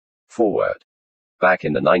Forward. Back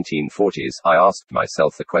in the 1940s, I asked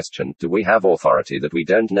myself the question, do we have authority that we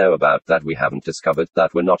don't know about, that we haven't discovered,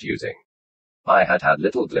 that we're not using? I had had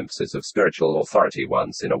little glimpses of spiritual authority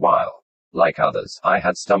once in a while. Like others, I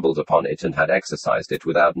had stumbled upon it and had exercised it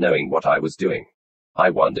without knowing what I was doing. I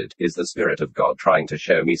wondered, is the Spirit of God trying to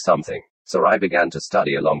show me something? So I began to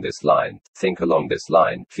study along this line, think along this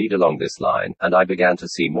line, feed along this line, and I began to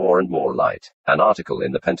see more and more light. An article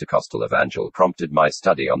in the Pentecostal Evangel prompted my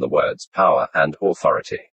study on the words power and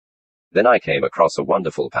authority. Then I came across a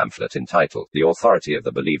wonderful pamphlet entitled The Authority of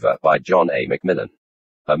the Believer by John A. Macmillan,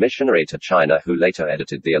 a missionary to China who later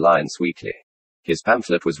edited the Alliance Weekly. His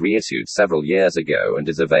pamphlet was reissued several years ago and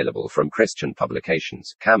is available from Christian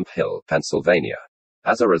Publications, Camp Hill, Pennsylvania.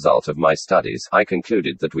 As a result of my studies, I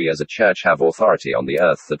concluded that we as a church have authority on the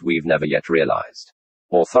earth that we've never yet realized.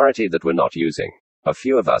 Authority that we're not using. A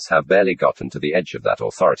few of us have barely gotten to the edge of that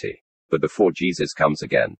authority. But before Jesus comes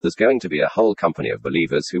again, there's going to be a whole company of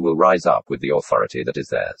believers who will rise up with the authority that is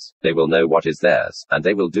theirs. They will know what is theirs, and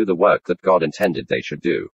they will do the work that God intended they should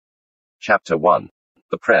do. Chapter 1.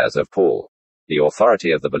 The Prayers of Paul. The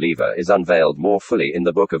authority of the believer is unveiled more fully in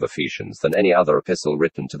the book of Ephesians than any other epistle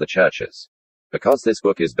written to the churches. Because this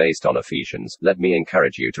book is based on Ephesians, let me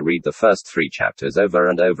encourage you to read the first 3 chapters over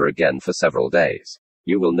and over again for several days.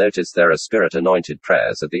 You will notice there are Spirit-anointed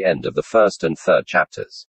prayers at the end of the first and third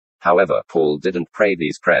chapters. However, Paul didn't pray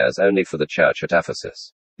these prayers only for the church at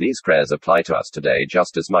Ephesus. These prayers apply to us today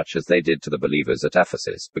just as much as they did to the believers at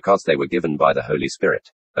Ephesus, because they were given by the Holy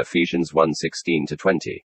Spirit. Ephesians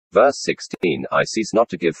 1:16-20. Verse 16, I cease not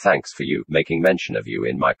to give thanks for you, making mention of you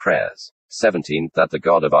in my prayers. 17, that the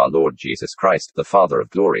God of our Lord Jesus Christ, the Father of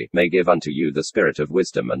glory, may give unto you the spirit of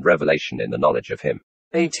wisdom and revelation in the knowledge of him.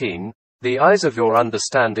 18, the eyes of your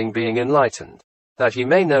understanding being enlightened, that ye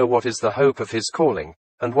may know what is the hope of his calling,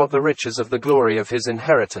 and what the riches of the glory of his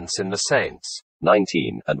inheritance in the saints.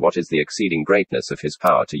 19, and what is the exceeding greatness of his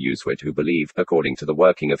power to usward who believe, according to the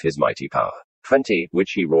working of his mighty power. 20,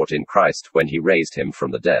 which he wrought in Christ, when he raised him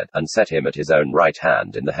from the dead, and set him at his own right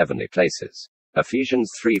hand in the heavenly places. Ephesians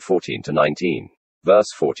 3:14-19. Verse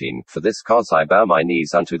 14, for this cause I bow my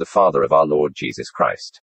knees unto the Father of our Lord Jesus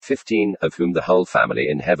Christ. 15, of whom the whole family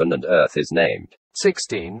in heaven and earth is named.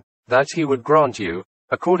 16, that he would grant you,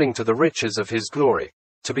 according to the riches of his glory,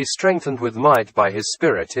 to be strengthened with might by his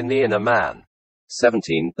Spirit in the inner man.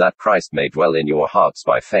 17, that Christ may dwell in your hearts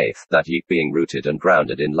by faith, that ye, being rooted and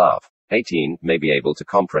grounded in love. 18, may be able to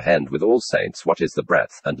comprehend with all saints what is the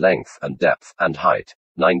breadth, and length, and depth, and height.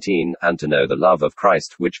 19, and to know the love of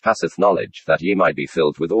Christ, which passeth knowledge, that ye might be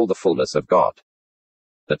filled with all the fullness of God.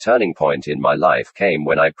 The turning point in my life came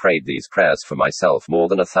when I prayed these prayers for myself more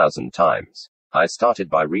than 1,000 times. I started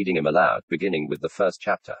by reading them aloud, beginning with the first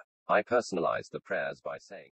chapter. I personalized the prayers by saying,